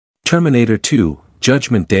Terminator 2,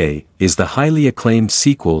 Judgment Day, is the highly acclaimed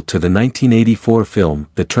sequel to the 1984 film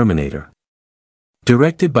The Terminator.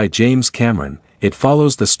 Directed by James Cameron, it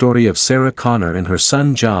follows the story of Sarah Connor and her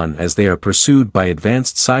son John as they are pursued by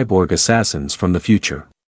advanced cyborg assassins from the future.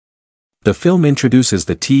 The film introduces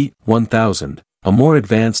the T-1000, a more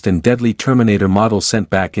advanced and deadly Terminator model sent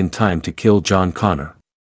back in time to kill John Connor.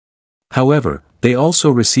 However, they also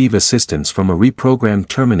receive assistance from a reprogrammed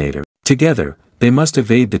Terminator. Together, they must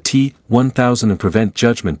evade the T-1000 and prevent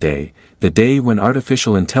Judgment Day, the day when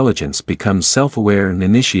artificial intelligence becomes self-aware and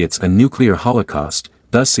initiates a nuclear holocaust,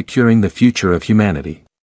 thus securing the future of humanity.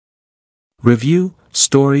 Review,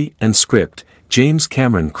 story, and script. James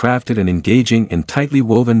Cameron crafted an engaging and tightly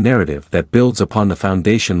woven narrative that builds upon the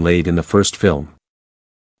foundation laid in the first film.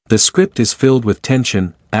 The script is filled with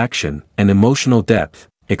tension, action, and emotional depth,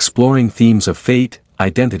 exploring themes of fate,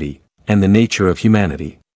 identity, and the nature of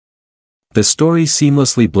humanity. The story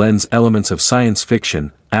seamlessly blends elements of science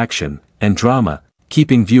fiction, action, and drama,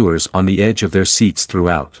 keeping viewers on the edge of their seats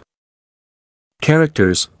throughout.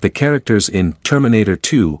 Characters. The characters in Terminator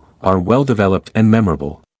 2 are well-developed and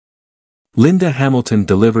memorable. Linda Hamilton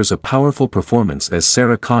delivers a powerful performance as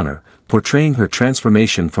Sarah Connor, portraying her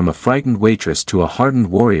transformation from a frightened waitress to a hardened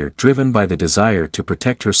warrior driven by the desire to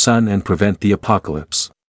protect her son and prevent the apocalypse.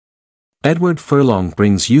 Edward Furlong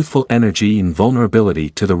brings youthful energy and vulnerability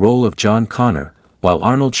to the role of John Connor, while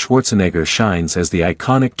Arnold Schwarzenegger shines as the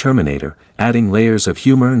iconic Terminator, adding layers of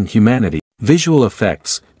humor and humanity. Visual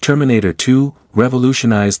effects. Terminator 2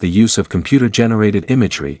 revolutionized the use of computer-generated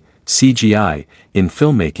imagery, CGI, in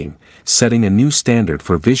filmmaking, setting a new standard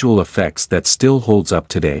for visual effects that still holds up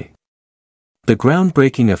today. The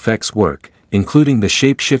groundbreaking effects work, including the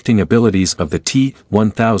shape-shifting abilities of the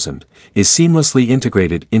T-1000, is seamlessly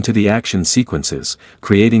integrated into the action sequences,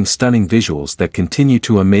 creating stunning visuals that continue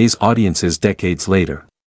to amaze audiences decades later.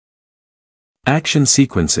 Action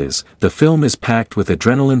sequences. The film is packed with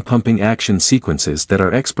adrenaline-pumping action sequences that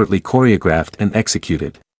are expertly choreographed and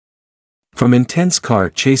executed. From intense car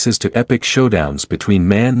chases to epic showdowns between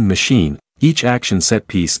man and machine, each action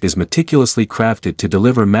set-piece is meticulously crafted to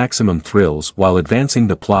deliver maximum thrills while advancing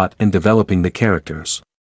the plot and developing the characters.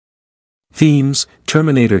 Themes.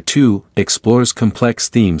 Terminator 2 explores complex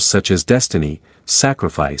themes such as destiny,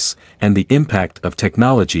 sacrifice, and the impact of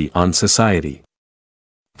technology on society.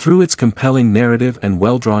 Through its compelling narrative and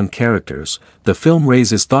well-drawn characters, the film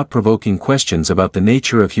raises thought-provoking questions about the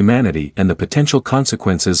nature of humanity and the potential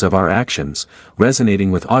consequences of our actions, resonating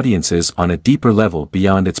with audiences on a deeper level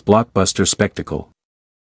beyond its blockbuster spectacle.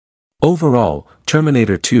 Overall,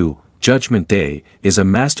 Terminator 2, Judgment Day, is a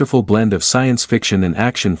masterful blend of science fiction and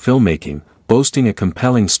action filmmaking, boasting a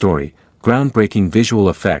compelling story, groundbreaking visual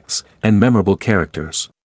effects, and memorable characters.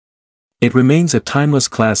 It remains a timeless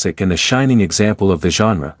classic and a shining example of the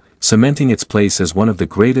genre, cementing its place as one of the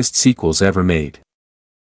greatest sequels ever made.